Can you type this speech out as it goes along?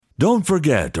Don't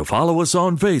forget to follow us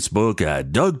on Facebook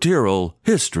at Doug Tyrrell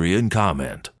History and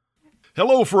Comment.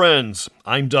 Hello, friends.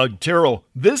 I'm Doug Tyrrell.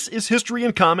 This is History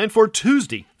and Comment for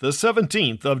Tuesday, the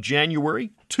 17th of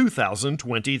January,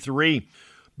 2023.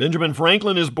 Benjamin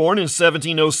Franklin is born in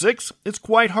 1706. It's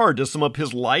quite hard to sum up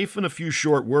his life in a few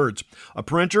short words. A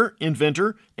printer,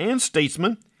 inventor, and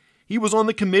statesman, he was on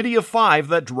the Committee of Five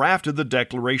that drafted the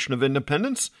Declaration of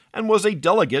Independence and was a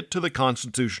delegate to the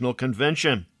Constitutional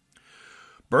Convention.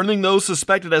 Burning those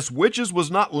suspected as witches was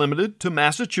not limited to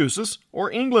Massachusetts, or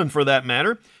England for that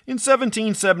matter. In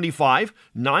 1775,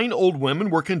 9 old women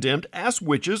were condemned as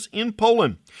witches in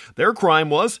Poland. Their crime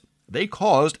was they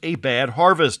caused a bad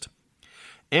harvest.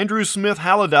 Andrew Smith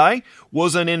Halliday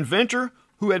was an inventor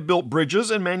who had built bridges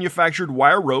and manufactured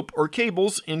wire rope or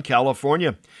cables in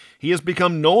California. He has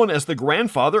become known as the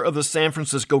grandfather of the San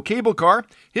Francisco cable car.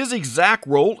 His exact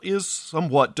role is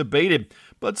somewhat debated,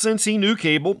 but since he knew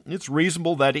cable, it's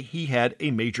reasonable that he had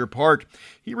a major part.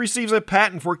 He receives a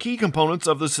patent for key components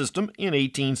of the system in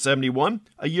 1871,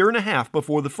 a year and a half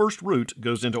before the first route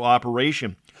goes into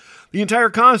operation. The entire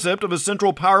concept of a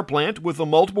central power plant with the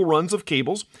multiple runs of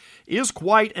cables is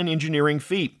quite an engineering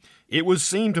feat. It would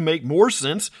seem to make more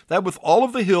sense that with all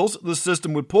of the hills, the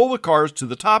system would pull the cars to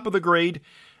the top of the grade,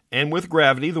 and with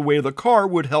gravity, the weight of the car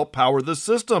would help power the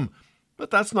system.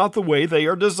 But that's not the way they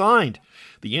are designed.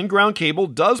 The in-ground cable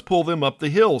does pull them up the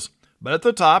hills, but at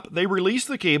the top, they release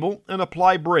the cable and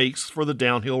apply brakes for the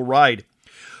downhill ride.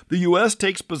 The U.S.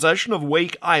 takes possession of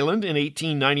Wake Island in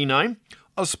 1899,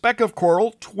 a speck of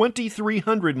coral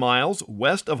 2,300 miles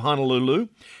west of Honolulu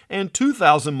and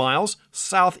 2,000 miles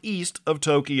southeast of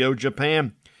Tokyo,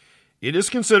 Japan. It is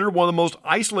considered one of the most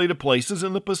isolated places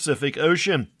in the Pacific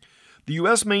Ocean. The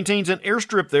U.S. maintains an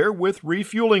airstrip there with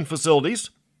refueling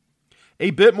facilities.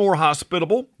 A bit more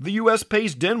hospitable, the U.S.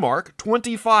 pays Denmark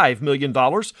 $25 million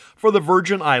for the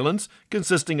Virgin Islands,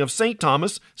 consisting of St.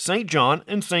 Thomas, St. John,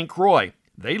 and St. Croix.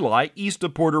 They lie east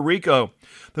of Puerto Rico.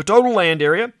 The total land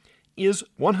area is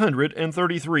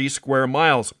 133 square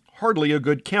miles, hardly a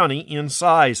good county in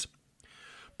size.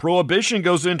 Prohibition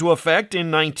goes into effect in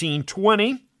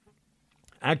 1920.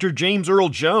 Actor James Earl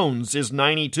Jones is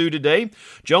 92 today.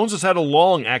 Jones has had a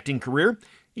long acting career.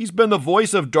 He's been the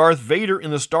voice of Darth Vader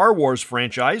in the Star Wars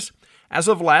franchise. As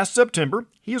of last September,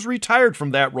 he has retired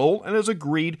from that role and has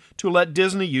agreed to let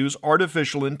Disney use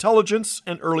artificial intelligence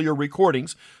and earlier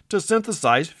recordings to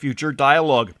synthesize future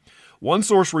dialogue. One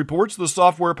source reports the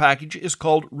software package is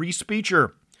called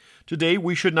Respeecher. Today,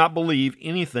 we should not believe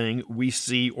anything we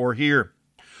see or hear.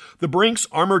 The Brinks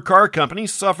Armored Car Company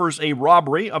suffers a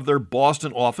robbery of their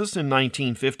Boston office in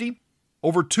 1950.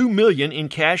 Over $2 million in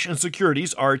cash and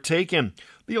securities are taken.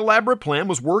 The elaborate plan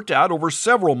was worked out over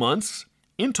several months.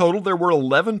 In total, there were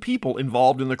 11 people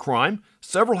involved in the crime.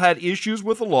 Several had issues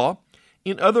with the law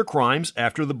in other crimes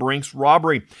after the Brinks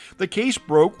robbery. The case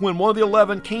broke when one of the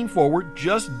 11 came forward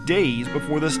just days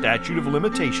before the statute of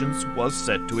limitations was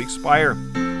set to expire.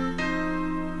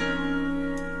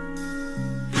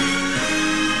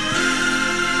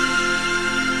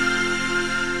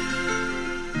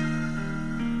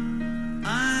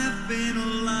 I've been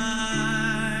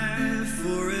alive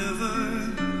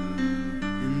forever,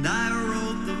 and I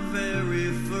wrote the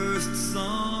very first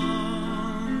song.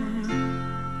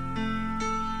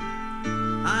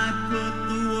 I put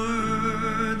the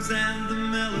words and the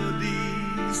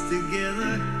melodies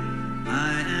together.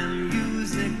 I am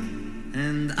music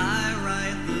and I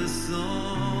write the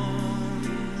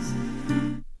songs.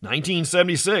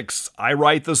 1976, I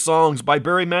Write the Songs by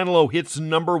Barry Manilow hits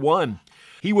number 1.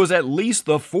 He was at least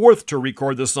the fourth to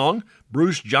record the song.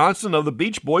 Bruce Johnson of the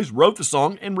Beach Boys wrote the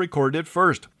song and recorded it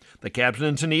first. The Captain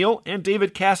and Tennille and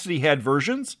David Cassidy had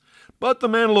versions, but the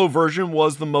Manilow version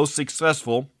was the most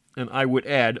successful, and I would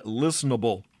add,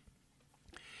 listenable.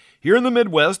 Here in the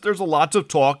Midwest, there's a lot of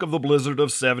talk of the blizzard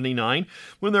of '79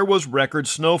 when there was record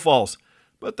snowfalls,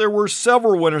 but there were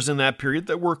several winters in that period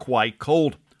that were quite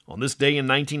cold. On this day in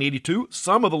 1982,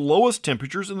 some of the lowest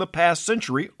temperatures in the past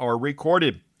century are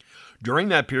recorded. During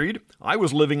that period, I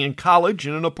was living in college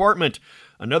in an apartment.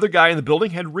 Another guy in the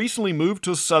building had recently moved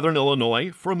to southern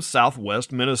Illinois from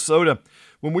southwest Minnesota.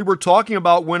 When we were talking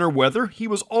about winter weather, he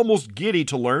was almost giddy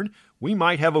to learn we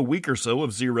might have a week or so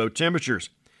of zero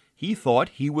temperatures. He thought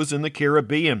he was in the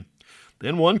Caribbean.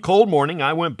 Then one cold morning,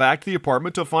 I went back to the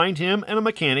apartment to find him and a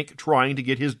mechanic trying to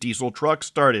get his diesel truck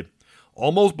started.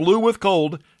 Almost blue with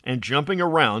cold and jumping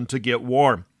around to get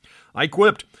warm. I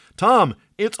quipped, "Tom,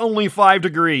 it's only 5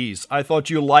 degrees. I thought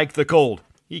you liked the cold."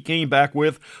 He came back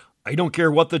with, "I don't care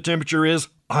what the temperature is,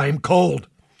 I'm cold."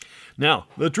 Now,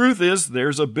 the truth is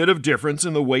there's a bit of difference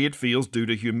in the way it feels due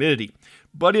to humidity,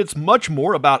 but it's much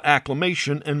more about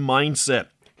acclimation and mindset.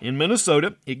 In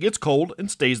Minnesota, it gets cold and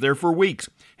stays there for weeks.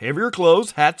 Heavier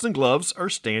clothes, hats, and gloves are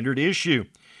standard issue.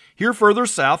 Here further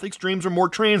south, extremes are more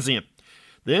transient.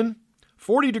 Then,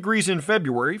 40 degrees in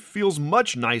February feels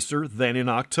much nicer than in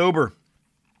October.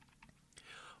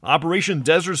 Operation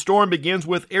Desert Storm begins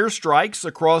with airstrikes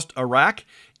across Iraq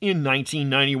in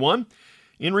 1991.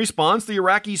 In response, the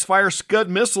Iraqis fire Scud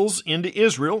missiles into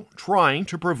Israel, trying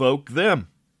to provoke them.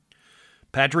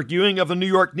 Patrick Ewing of the New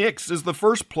York Knicks is the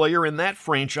first player in that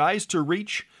franchise to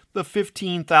reach the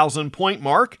 15,000-point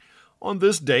mark on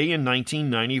this day in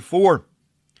 1994.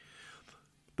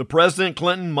 The President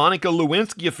Clinton-Monica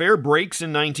Lewinsky affair breaks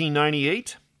in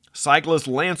 1998. Cyclist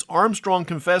Lance Armstrong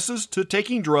confesses to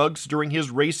taking drugs during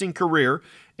his racing career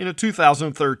in a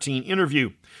 2013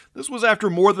 interview. This was after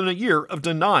more than a year of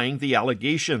denying the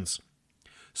allegations.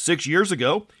 6 years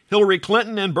ago, Hillary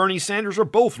Clinton and Bernie Sanders are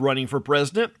both running for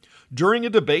president. During a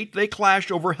debate, they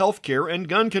clashed over health care and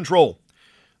gun control.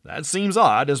 That seems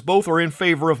odd, as both are in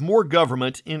favor of more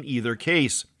government in either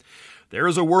case. There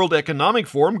is a World Economic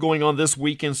Forum going on this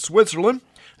week in Switzerland.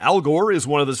 Al Gore is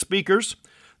one of the speakers.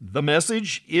 The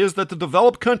message is that the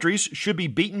developed countries should be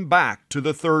beaten back to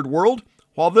the third world,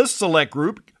 while this select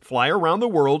group fly around the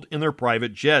world in their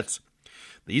private jets.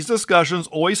 These discussions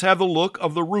always have the look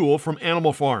of the rule from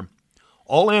Animal Farm.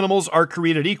 All animals are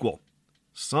created equal.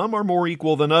 Some are more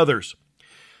equal than others.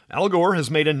 Al Gore has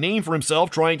made a name for himself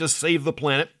trying to save the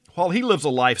planet, while he lives a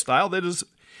lifestyle that is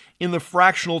in the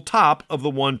fractional top of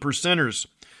the 1%ers.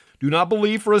 Do not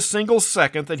believe for a single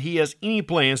second that he has any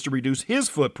plans to reduce his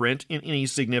footprint in any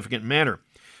significant manner,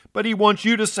 but he wants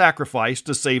you to sacrifice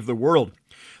to save the world.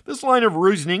 This line of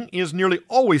reasoning is nearly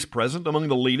always present among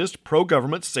the elitist,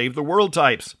 pro-government, save-the-world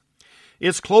types.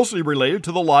 It's closely related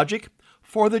to the logic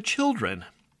for the children.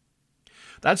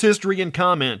 That's History and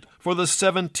Comment for the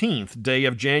 17th day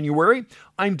of January.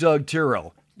 I'm Doug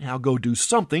Tyrrell. Now go do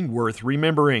something worth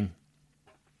remembering.